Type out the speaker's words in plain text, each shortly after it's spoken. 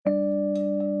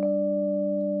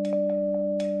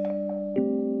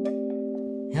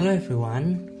Hello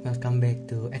everyone, welcome back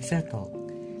to Excel Talk.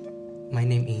 My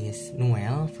name is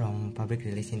Noel from Public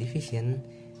Relations Division,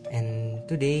 and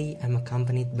today I'm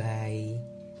accompanied by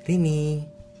Rini.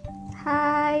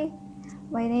 Hi,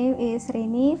 my name is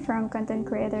Rini from Content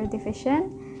Creator Division,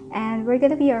 and we're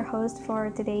gonna be your host for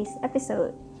today's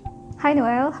episode. Hi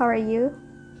Noel, how are you?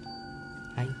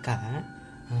 Hi Kak,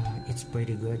 it's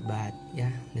pretty good, but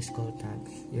yeah, the school tax,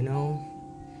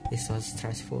 it's so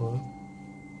stressful.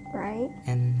 Right?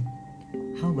 And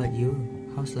how about you?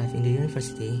 How's life in the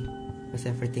university? Was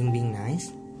everything being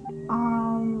nice?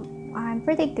 I'm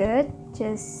pretty good,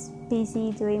 just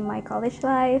busy doing my college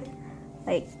life,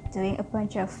 like doing a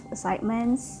bunch of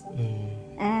assignments.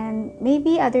 And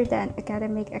maybe other than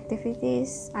academic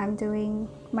activities, I'm doing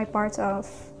my part of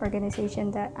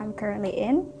organization that I'm currently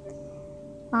in.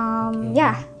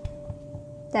 Yeah,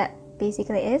 that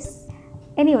basically is.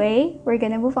 Anyway, we're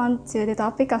gonna move on to the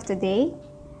topic of today.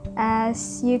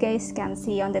 As you guys can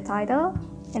see on the title,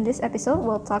 in this episode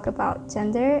we'll talk about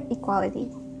gender equality.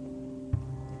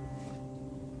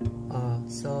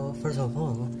 So first of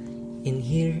all, in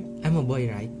here I'm a boy,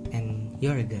 right? And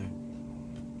you're a girl.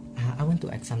 I want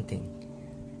to ask something.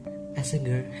 As a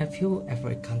girl, have you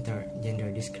ever encountered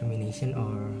gender discrimination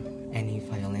or any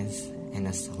violence and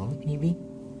assault maybe?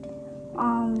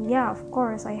 Yeah, of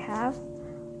course I have.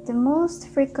 The most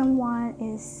frequent one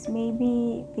is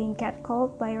maybe being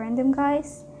catcalled by random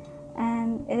guys,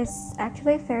 and it is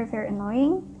actually very, very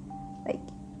annoying. Like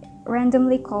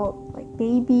randomly called like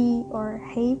baby or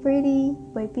hey pretty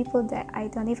by people that I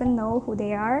don't even know who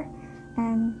they are.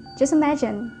 And just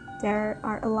imagine there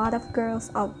are a lot of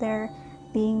girls out there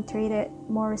being treated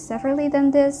more severely than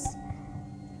this.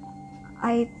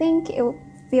 I think it would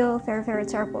feel very, very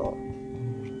terrible.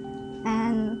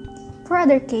 And for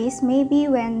other case, maybe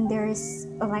when there's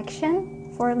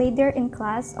election for leader in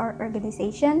class or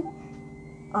organization,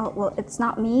 well, it's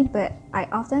not me, but I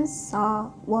often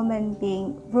saw women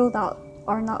being ruled out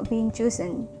or not being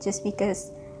chosen just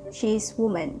because she's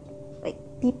woman. Like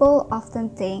people often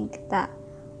think that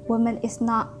woman is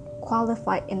not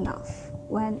qualified enough,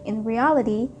 when in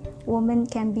reality, women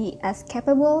can be as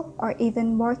capable or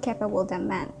even more capable than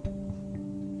men.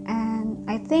 And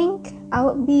I think I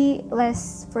would be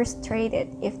less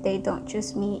frustrated if they don't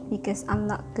choose me because I'm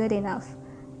not good enough,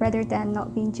 rather than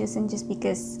not being chosen just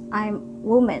because I'm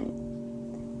woman.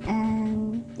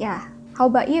 And yeah, how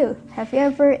about you? Have you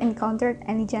ever encountered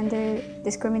any gender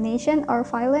discrimination or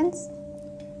violence?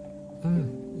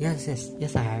 Yes,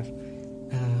 I have.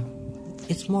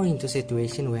 It's more into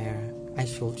situation where I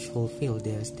should fulfill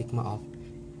the stigma of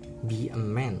be a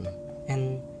man,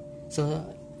 and so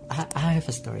I have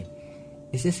a story.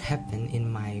 This has happened in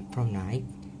my prom night.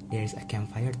 There's a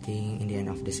campfire thing in the end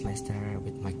of the semester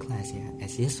with my class,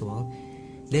 as usual.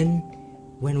 Then,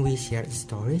 when we shared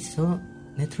stories, so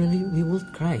naturally we would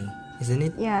cry, isn't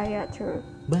it? Yeah, true.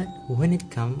 But when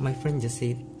it come, my friend just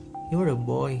said, "You're a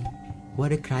boy,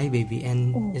 what a crybaby,"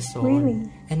 and so really?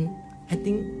 on. And I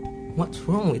think, what's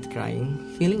wrong with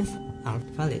crying? Feelings are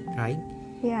valid, right?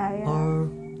 Yeah. Or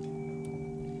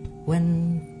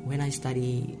when I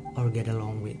study or get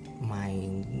along with my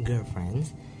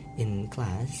girlfriends in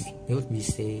class, they would be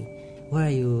say, "Why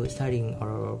are you studying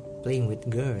or playing with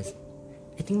girls?"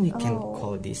 I think we can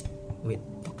call this with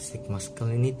toxic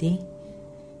masculinity.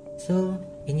 So,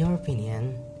 in your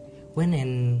opinion, when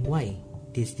and why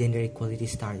this gender equality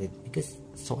started? Because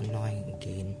it's so annoying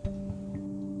again.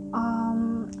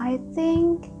 I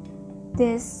think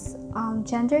this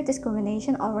gender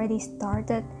discrimination already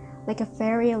started like a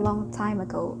very long time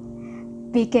ago,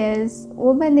 because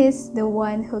woman is the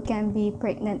one who can be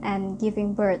pregnant and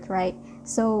giving birth, right?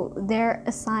 So they're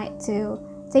assigned to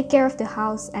take care of the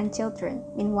house and children.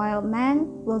 Meanwhile, men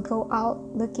will go out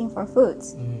looking for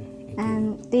foods.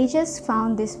 And they just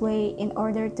found this way in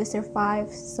order to survive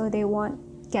so they won't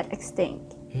get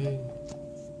extinct.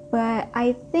 But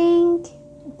I think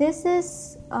this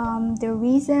is the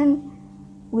reason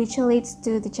which leads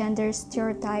to the gender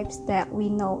stereotypes that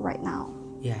we know right now.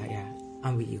 Yeah,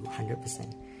 I'm with you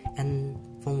 100%. And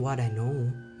from what I know,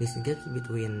 this gap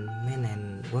between men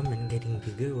and women getting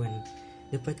bigger when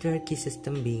the patriarchy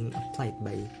system being applied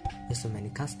by so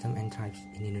many customs and tribes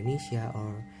in Indonesia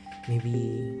or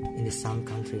maybe in the some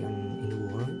country in the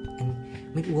world, and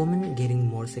with women getting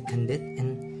more seconded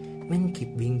and men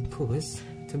keep being pushed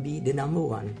to be the number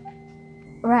one.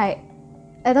 Right.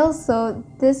 And also,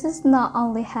 this is not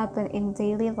only happen in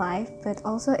daily life, but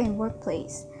also in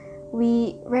workplace.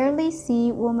 We rarely see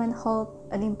women hold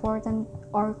an important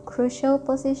or crucial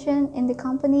position in the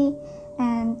company,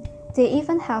 and they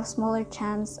even have smaller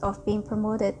chance of being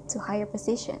promoted to higher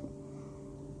position.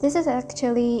 This is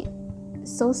actually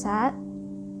so sad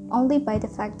only by the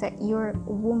fact that you're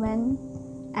a woman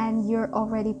and you're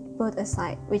already put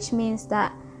aside, which means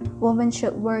that women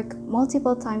should work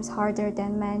multiple times harder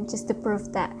than men just to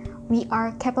prove that we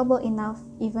are capable enough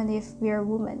even if we're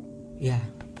women. Yeah,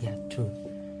 true.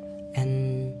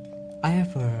 And I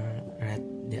have read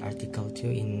the article too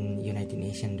in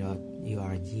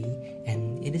UnitedNations.org,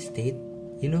 and it states,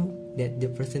 that the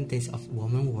percentage of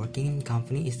women working in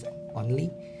company is only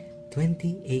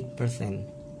 28%.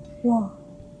 Whoa,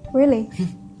 really?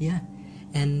 Yeah,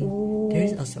 and Ooh. there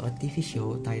is also a TV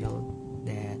show titled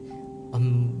that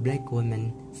Black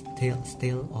Woman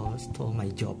Stole My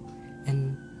Job,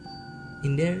 and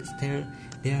in there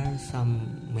are some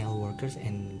male workers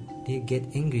and they get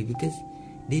angry because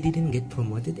they didn't get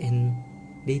promoted and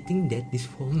they think that this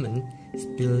woman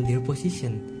stole their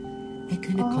position. I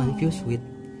kind of confused with,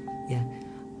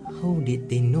 how did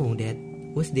they know that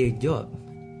was their job?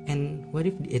 And what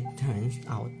if it turns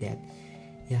out that,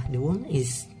 the woman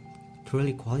is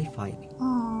truly qualified?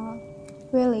 Oh,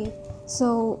 really?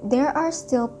 So there are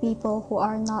still people who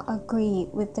are not agree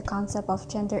with the concept of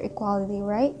gender equality,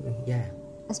 right? Yeah.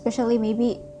 Especially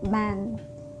maybe men.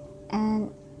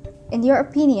 And in your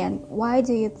opinion, why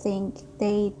do you think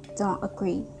they don't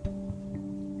agree?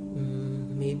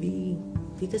 Maybe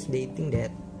because they think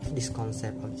that if this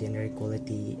concept of gender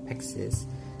equality exists,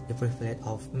 the privilege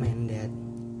of men that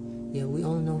we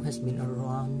all know has been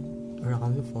around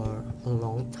for a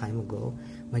long time ago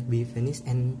might be finished,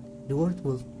 and the world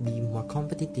will be more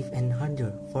competitive and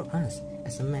harder for us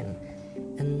as a man.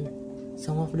 And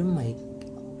some of them might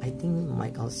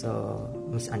also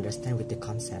misunderstand with the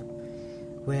concept,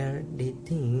 where they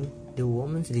think the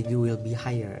woman's degree will be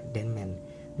higher than men.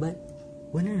 But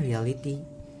when in reality,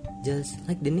 just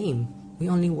like the name, we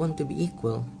only want to be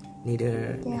equal,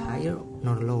 neither higher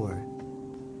nor lower.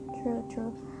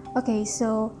 True. Okay,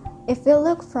 so if we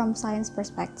look from science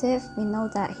perspective, we know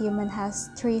that human has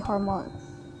 3 hormones,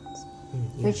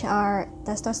 which are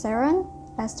testosterone,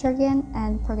 estrogen,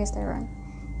 and progesterone.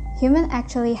 Human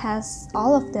actually has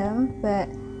all of them, but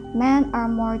men are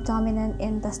more dominant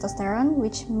in testosterone,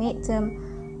 which made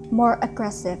them more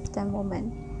aggressive than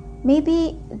women.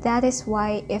 Maybe that is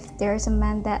why if there's a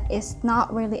man that is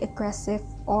not really aggressive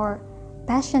or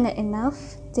passionate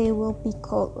enough, they will be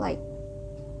called like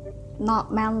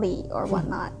not manly or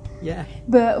whatnot. Yeah.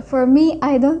 But for me,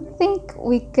 I don't think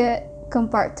we could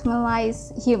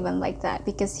compartmentalize human like that,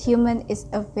 because human is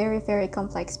a very, very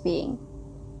complex being.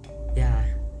 Yeah,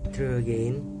 true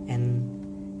again. And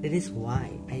that is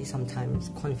why I sometimes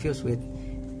confuse with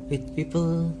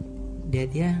people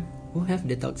that who have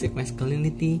the toxic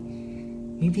masculinity.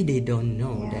 Maybe they don't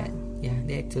know that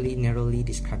they actually narrowly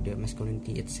describe their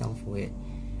masculinity itself, where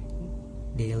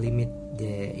they limit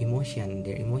their emotion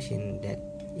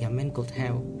that men could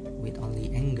have with only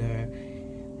anger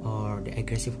or the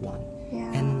aggressive one.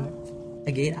 And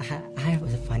again, I have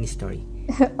a funny story.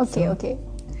 Okay.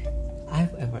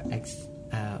 I've ever asked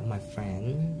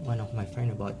one of my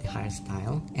friend about the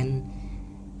hairstyle, and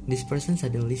this person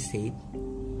suddenly said,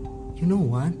 "You know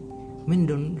what? Men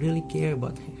don't really care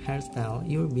about hairstyle.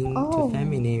 You're being too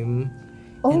feminine."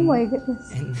 My goodness.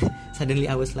 And suddenly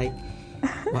I was like,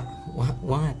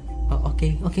 what? Oh,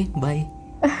 okay, bye.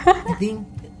 I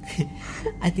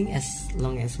think as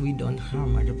long as we don't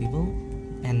harm other people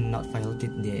and not violate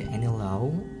any law,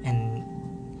 and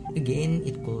again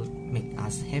it could make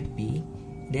us happy,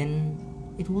 then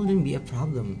it wouldn't be a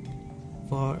problem.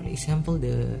 For example,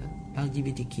 the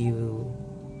LGBTQ.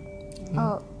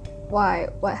 Why?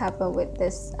 What happened with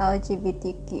this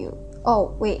LGBTQ?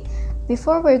 Oh, wait.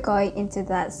 Before we're going into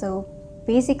that, so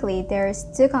basically there's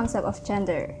 2 concepts of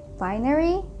gender.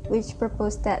 Binary, which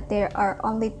propose that there are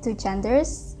only 2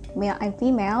 genders, male and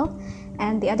female,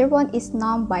 and the other one is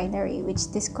non-binary,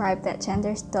 which describe that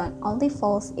genders don't only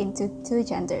falls into 2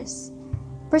 genders.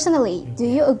 Personally, do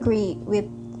you agree with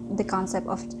the concept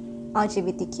of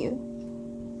LGBTQ?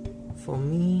 For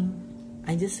me,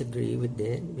 I disagree with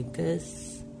it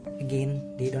because, again,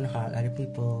 they don't hurt other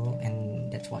people,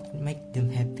 and that's what makes them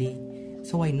happy.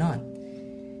 So why not?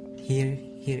 Here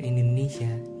in Indonesia,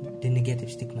 the negative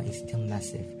stigma is still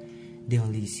massive. They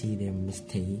only see their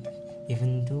mistake,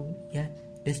 even though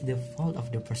that's the fault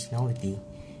of the personality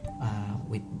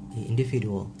with the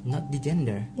individual, not the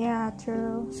gender. Yeah,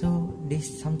 true. So they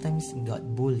sometimes got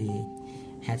bullied,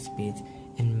 hate speech,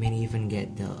 and many even get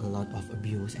a lot of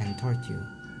abuse and torture.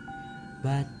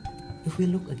 But if we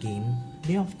look again,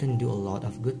 they often do a lot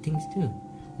of good things too,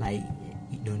 like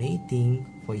donating,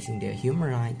 voicing their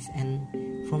human rights, and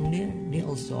from there they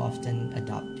also often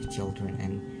adopt the children,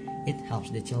 and it helps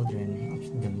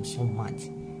them so much,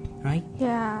 right?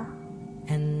 Yeah.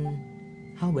 And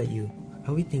How about you?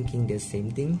 Are we thinking the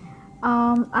same thing?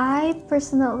 I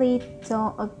personally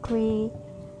don't agree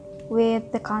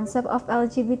with the concept of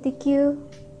LGBTQ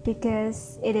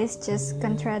because it is just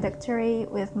contradictory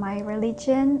with my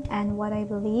religion and what I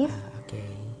believe. Okay.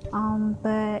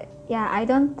 But yeah, I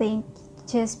don't think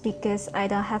just because I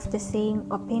don't have the same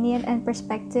opinion and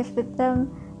perspective with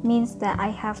them means that I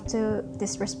have to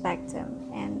disrespect them.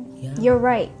 And Yeah. you're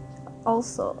right,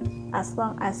 also, as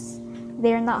long as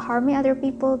they're not harming other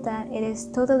people, then it is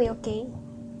totally okay.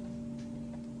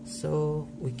 So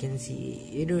we can see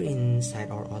either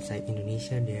inside or outside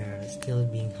Indonesia, they are still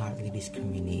being hardly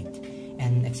discriminated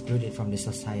and excluded from the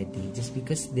society just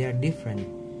because they are different.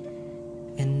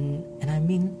 And I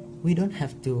mean, we don't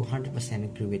have to 100%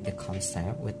 agree with the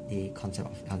concept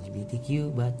of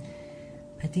LGBTQ, but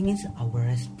I think it's our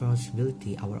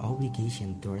responsibility, our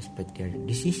obligation to respect their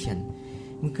decision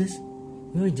because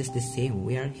we are just the same.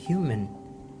 We are human,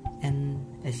 and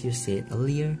as you said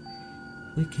earlier,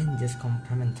 we can just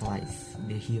compartmentalize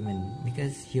the human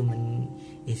because human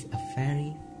is a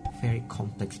very, very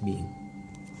complex being.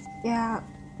 Yeah,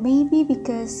 maybe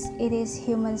because it is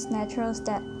humans' naturals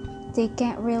that they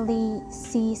can't really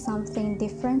see something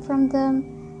different from them,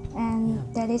 and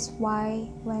that is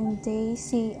why when they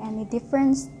see any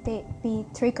difference, they be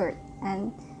triggered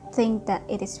and think that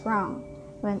it is wrong,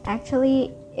 when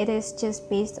actually it is just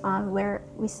based on where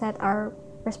we set our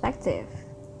perspective.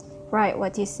 Right,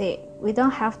 what you say. We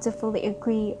don't have to fully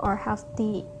agree or have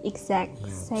the exact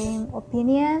same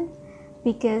opinion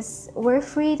because we're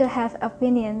free to have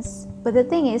opinions. But the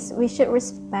thing is, we should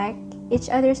respect each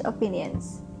other's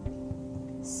opinions.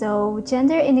 So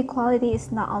gender inequality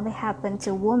is not only happen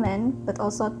to women, but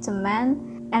also to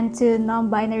men and to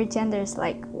non-binary genders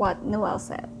like what Noel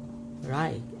said.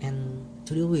 Right, and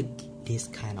to deal with these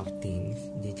kind of things,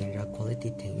 the gender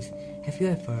equality things, have you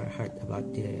ever heard about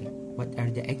what are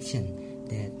the actions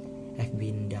that have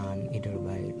been done either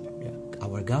by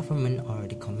our government or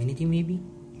the community maybe?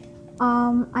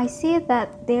 I see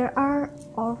that there are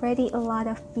already a lot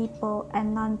of people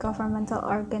and non-governmental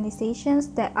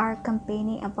organizations that are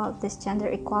campaigning about this gender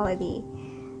equality,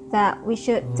 that we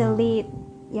should delete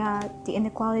the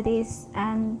inequalities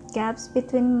and gaps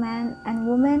between men and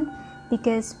women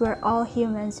because we're all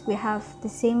humans. We have the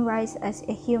same rights as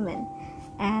a human.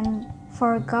 And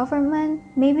for government,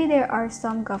 maybe there are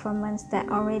some governments that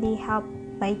already help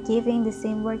by giving the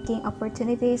same working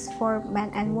opportunities for men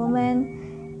and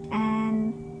women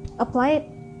and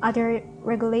apply other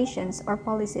regulations or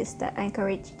policies that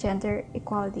encourage gender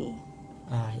equality.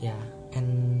 Yeah,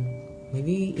 and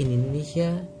maybe in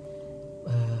Indonesia,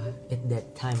 at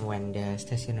that time when the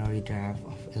stationary draft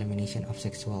of elimination of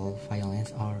sexual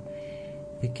violence, or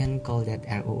we can call that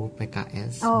RUU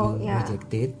PKS, being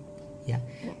rejected,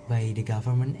 by the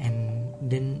government, and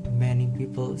then many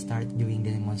people start doing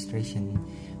the demonstration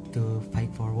to fight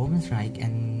for women's rights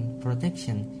and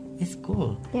protection. It's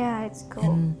cool. Yeah, it's cool.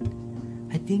 And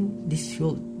I think this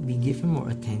should be given more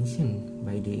attention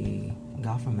by the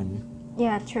government.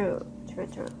 Yeah, true.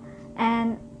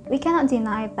 And we cannot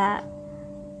deny that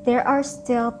there are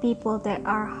still people that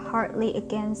are hardly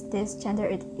against this gender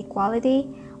equality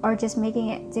or just making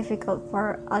it difficult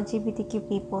for LGBTQ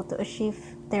people to achieve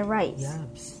their rights.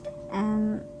 Yes.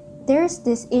 And there's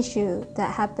this issue that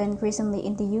happened recently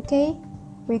in the UK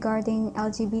regarding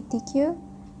LGBTQ.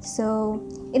 So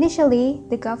initially,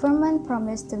 the government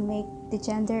promised to make the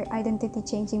gender identity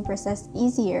changing process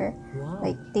easier. Wow.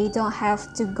 Like they don't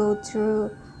have to go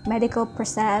through medical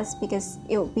process because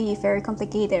it would be very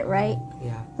complicated, right?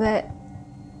 Yeah. But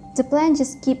the plan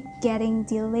just keep getting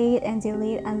delayed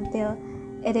until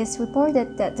it is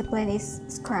reported that the plan is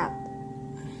scrapped.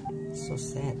 So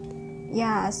sad.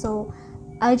 Yeah, so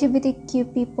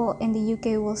LGBTQ people in the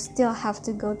UK will still have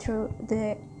to go through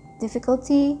the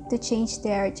difficulty to change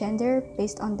their gender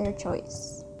based on their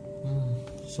choice.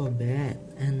 So bad,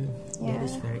 and that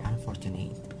is very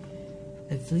unfortunate.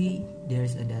 Actually,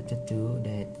 there's a data too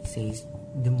that says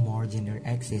the more gender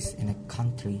exists in a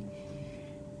country,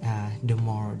 the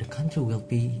more the country will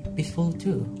be peaceful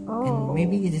too. And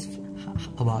maybe it is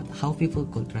about how people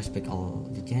could respect all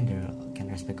the gender, can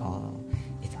respect all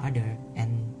each other,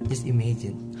 and just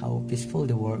imagine how peaceful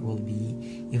the world will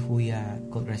be if we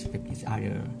could respect each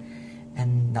other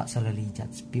and not solely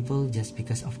judge people just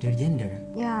because of their gender.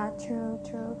 Yeah, true.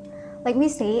 Like we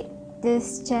said,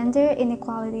 this gender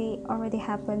inequality already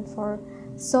happened for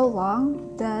so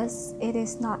long, thus it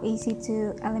is not easy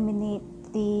to eliminate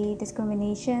the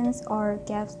discriminations or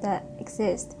gaps that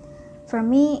exist. For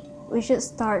me, we should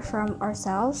start from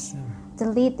ourselves,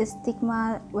 delete the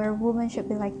stigma where women should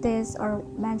be like this or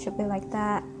men should be like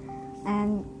that,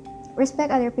 and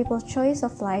Respect other people's choice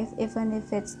of life, even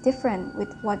if it's different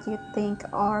with what you think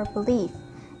or believe.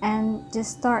 And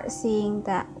just start seeing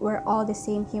that we're all the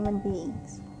same human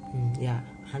beings. Yeah,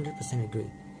 100% agree.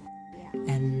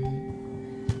 Yeah. And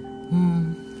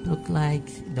look like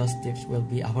those tips will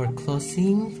be our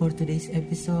closing for today's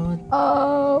episode.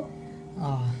 Oh,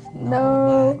 Oh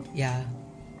no. But yeah,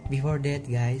 before that,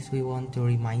 guys, we want to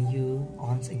remind you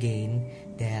once again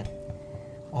that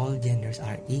all genders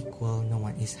are equal. No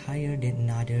one is higher than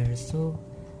another. So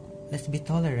let's be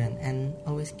tolerant and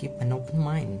always keep an open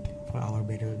mind for our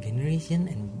better generation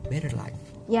and better life.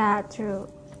 Yeah, true.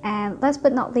 And last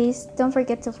but not least, don't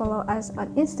forget to follow us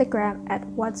on Instagram at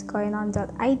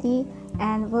whatsgoingon.id,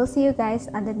 and we'll see you guys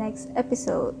on the next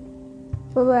episode.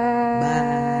 Bye-bye.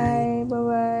 Bye.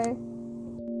 Bye-bye.